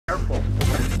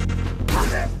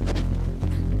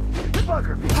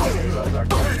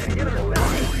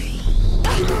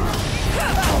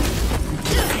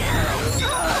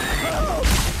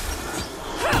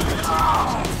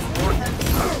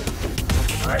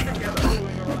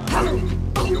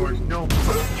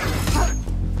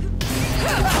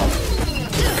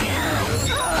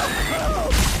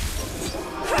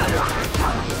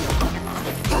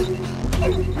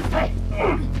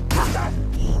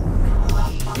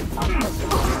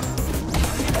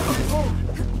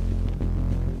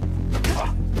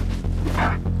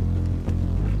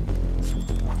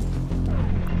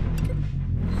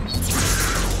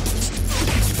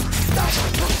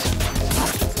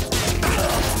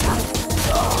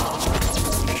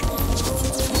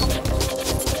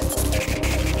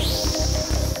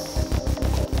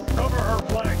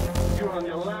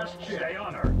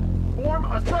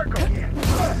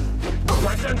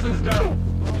Sensen's down.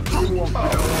 You won't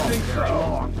think so.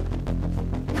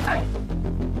 Hey,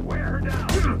 wear her down.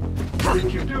 How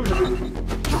did you do that?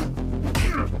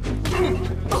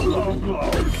 Low blow.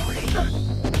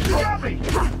 Got me.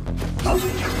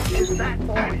 Is that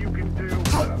all you can do?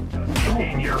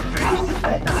 In your face.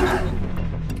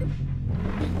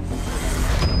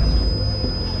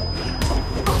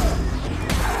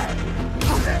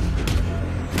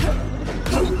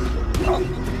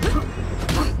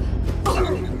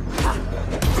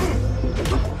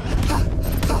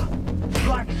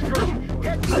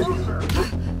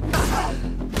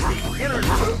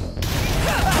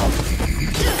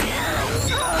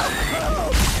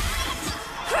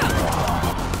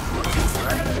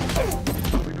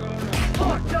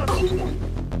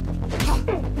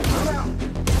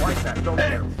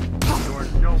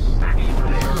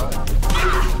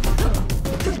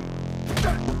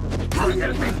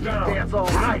 That's all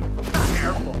right.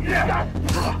 Careful.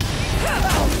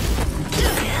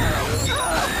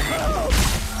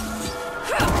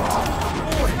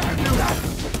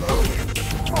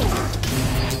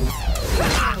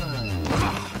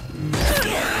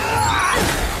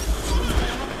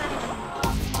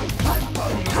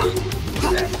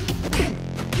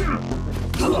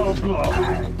 Low blow.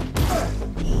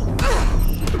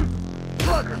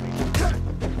 Bugger me.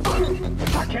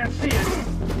 I can't see it.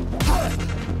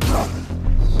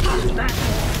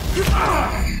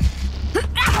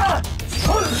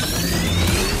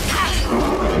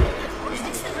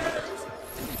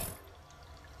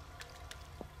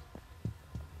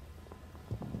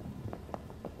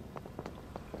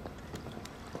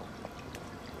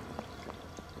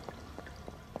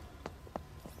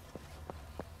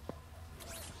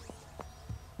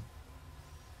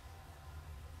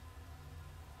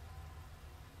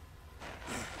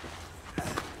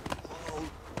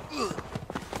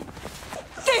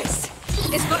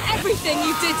 Is for everything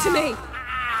you did to me!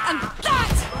 And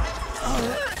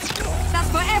that's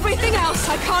for everything else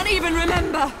I can't even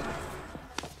remember!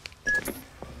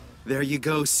 There you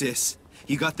go, sis.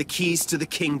 You got the keys to the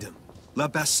kingdom. La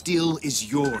Bastille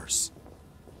is yours.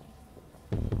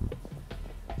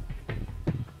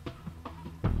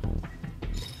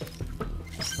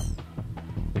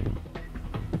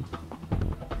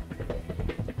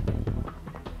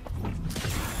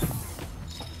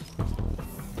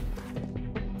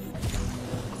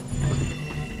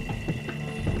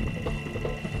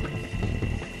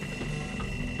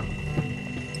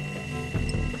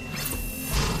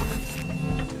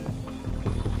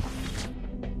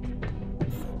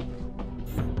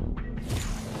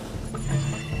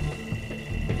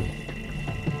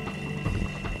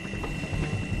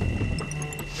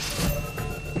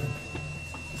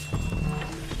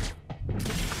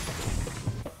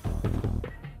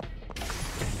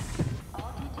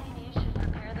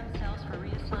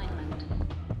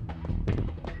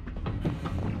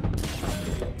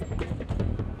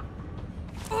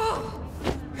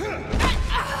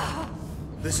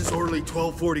 This is Orderly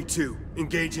 1242,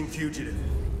 engaging fugitive.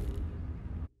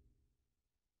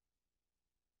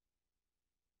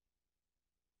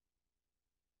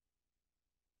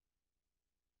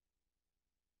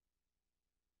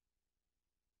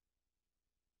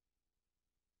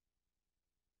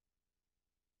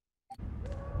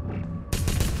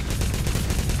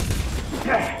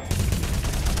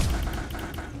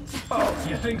 Oh,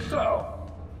 you think so?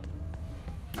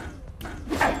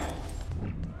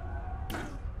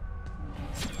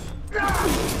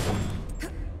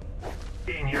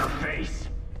 In your face.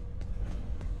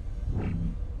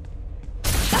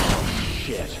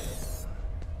 Shit.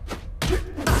 You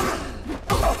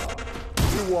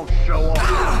won't show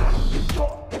off.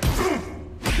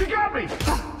 She got me!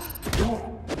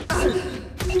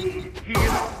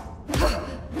 Here.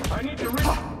 I need to reach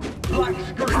black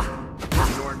screen.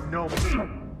 You're no me.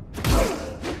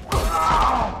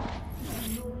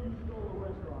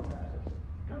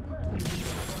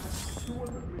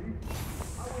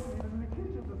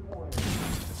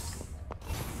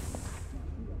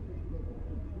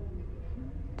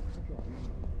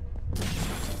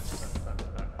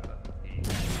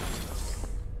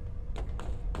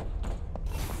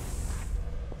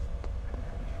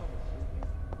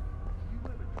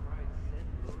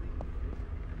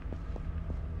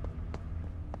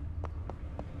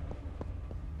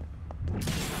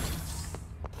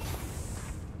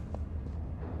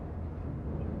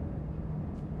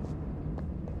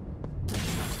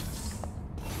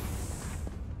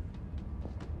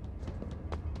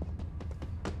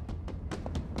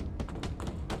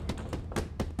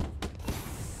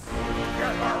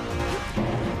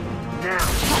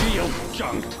 feel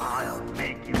junked. I'll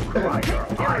make you cry your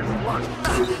eyes once.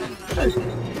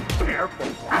 Careful,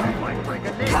 you might break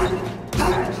a nail.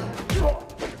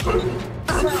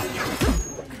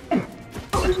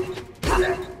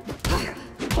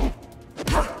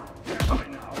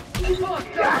 Fuck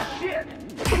that shit!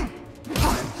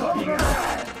 I'm fucking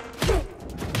out.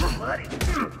 Buddy.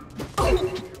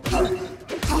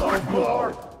 Lord Blower.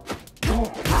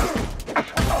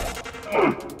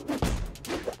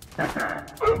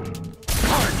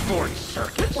 Hardboard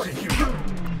circuits. What did you do?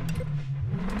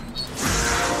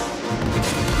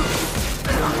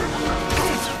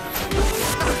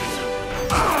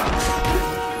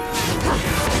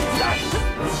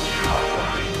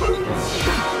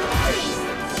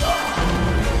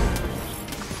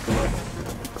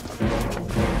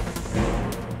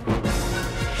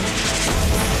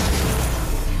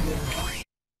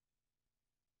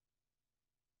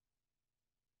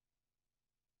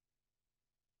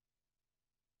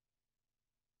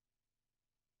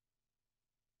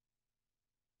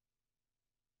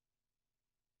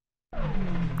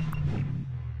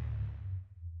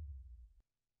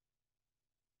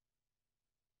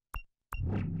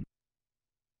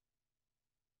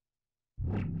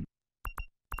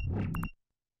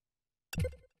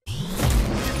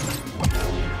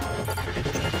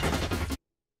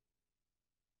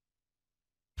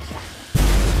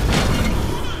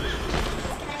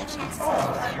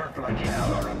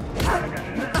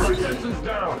 Sensen's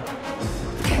down.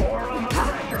 More on the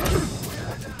pressure.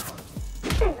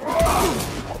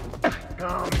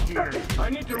 Come here. I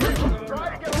need to reach them.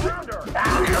 Try to get around her.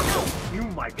 You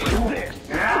might do this.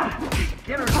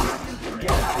 Get her.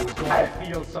 Yeah, I'm going to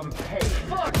feel some pain.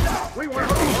 Fuck that. We were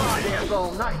on dance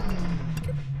all night.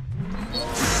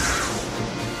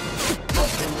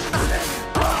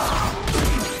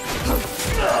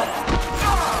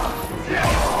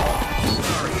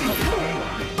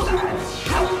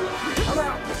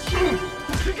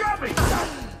 She got me!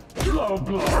 Low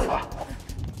blow.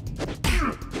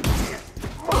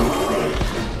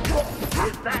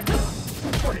 Is that?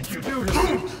 What did you do to me?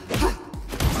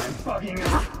 I'm bugging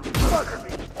out. Bugger me.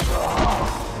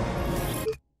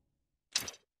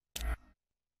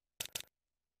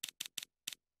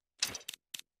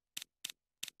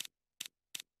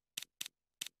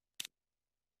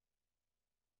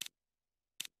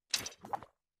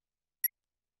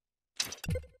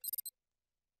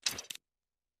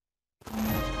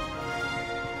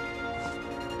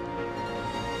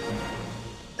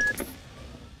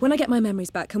 When I get my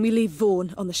memories back, can we leave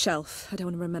Vaughn on the shelf? I don't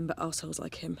want to remember assholes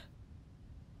like him.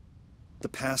 The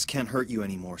past can't hurt you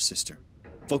anymore, sister.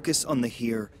 Focus on the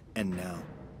here and now.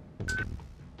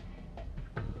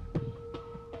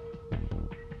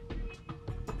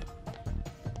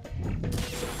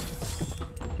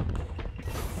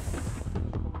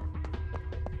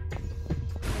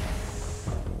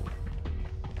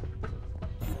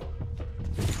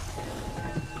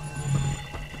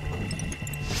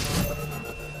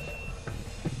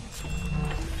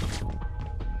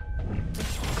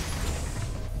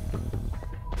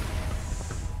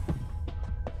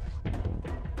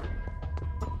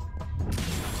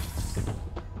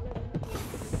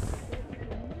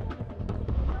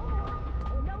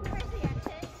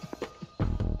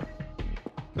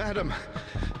 Madam,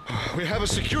 we have a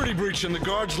security breach in the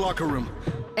guard's locker room.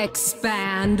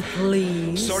 Expand,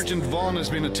 please. Sergeant Vaughn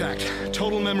has been attacked.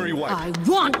 Total memory wipe. I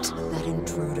want that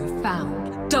intruder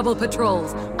found. Double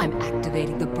patrols. I'm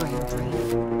activating the brain drain.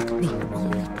 The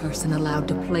only person allowed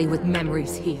to play with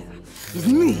memories here is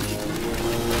me.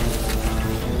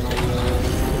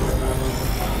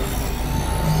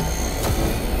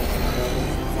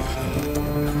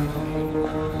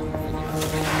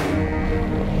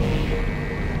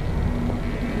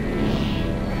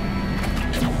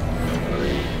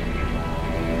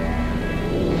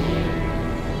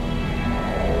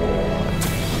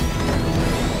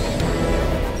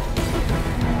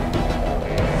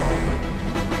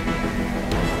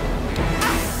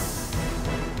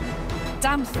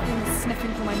 Damn thing is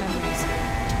sniffing for my memories.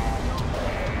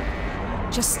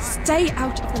 Just stay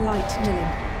out of the light,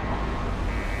 Lillian.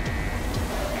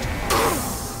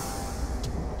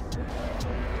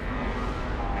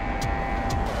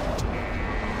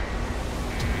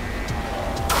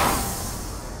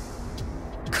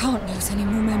 Can't lose any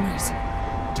more memories.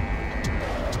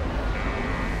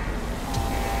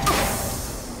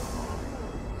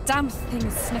 Damn thing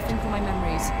is sniffing for my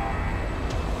memories.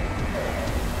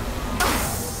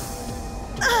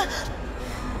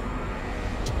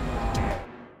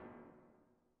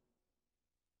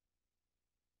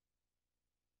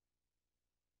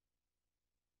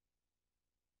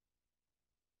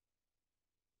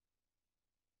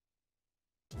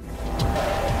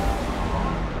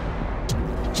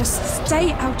 Just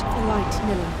stay out of the light,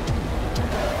 Nilla.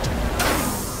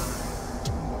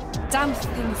 Damn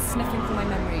thing is sniffing for my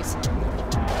memories.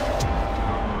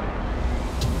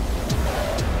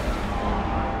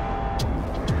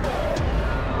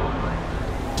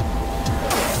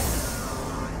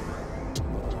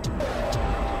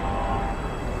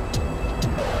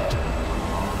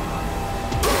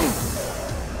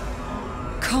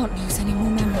 Can't lose any more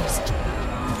memories.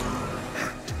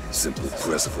 Simple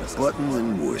press of a button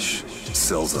and whoosh.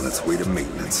 Cell's on its way to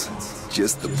maintenance.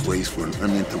 Just the place for an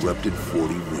uninterrupted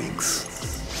 40 winks.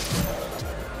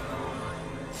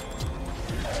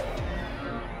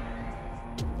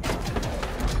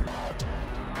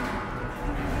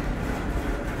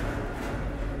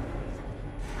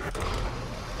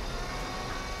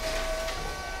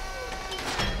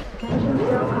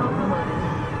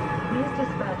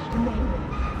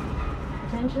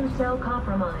 Attention cell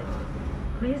compromised.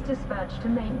 Please dispatch to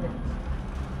maintenance.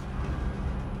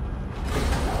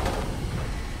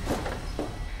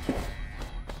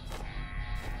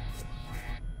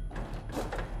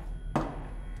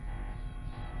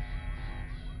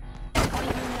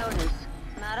 Notice.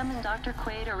 Madam and Dr.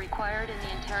 Quaid are required in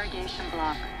the interrogation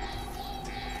block.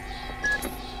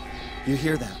 You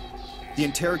hear that? The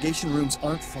interrogation rooms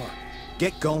aren't far.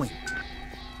 Get going.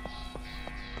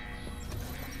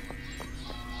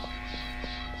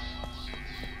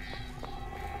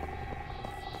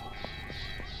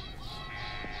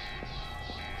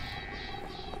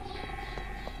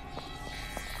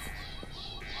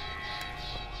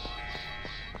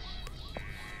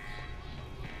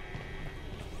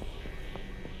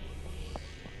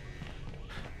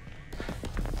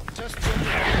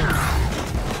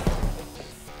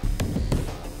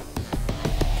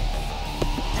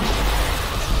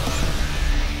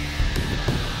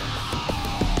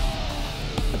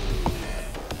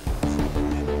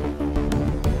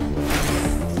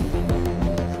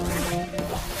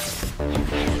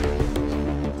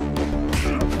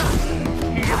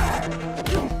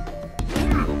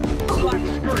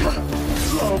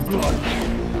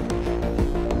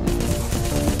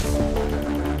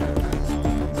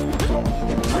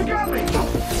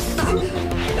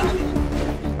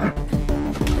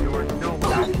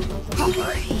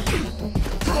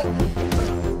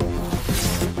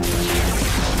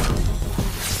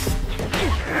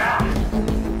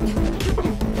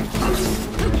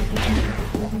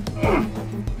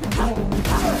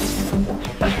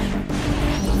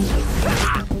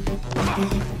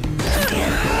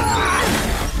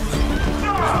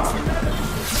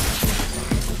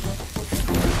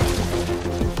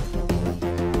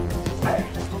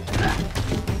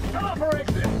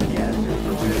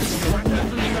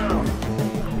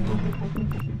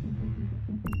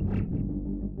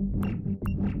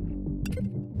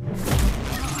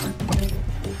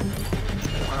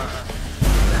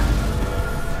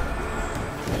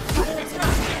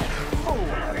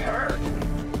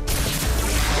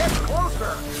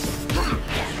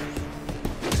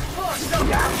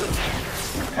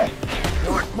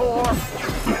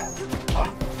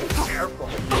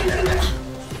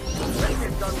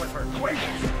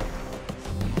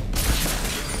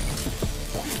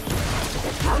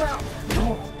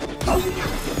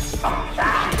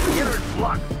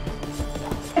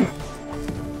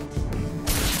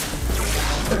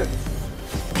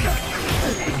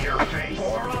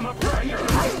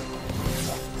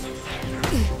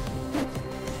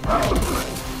 Oh!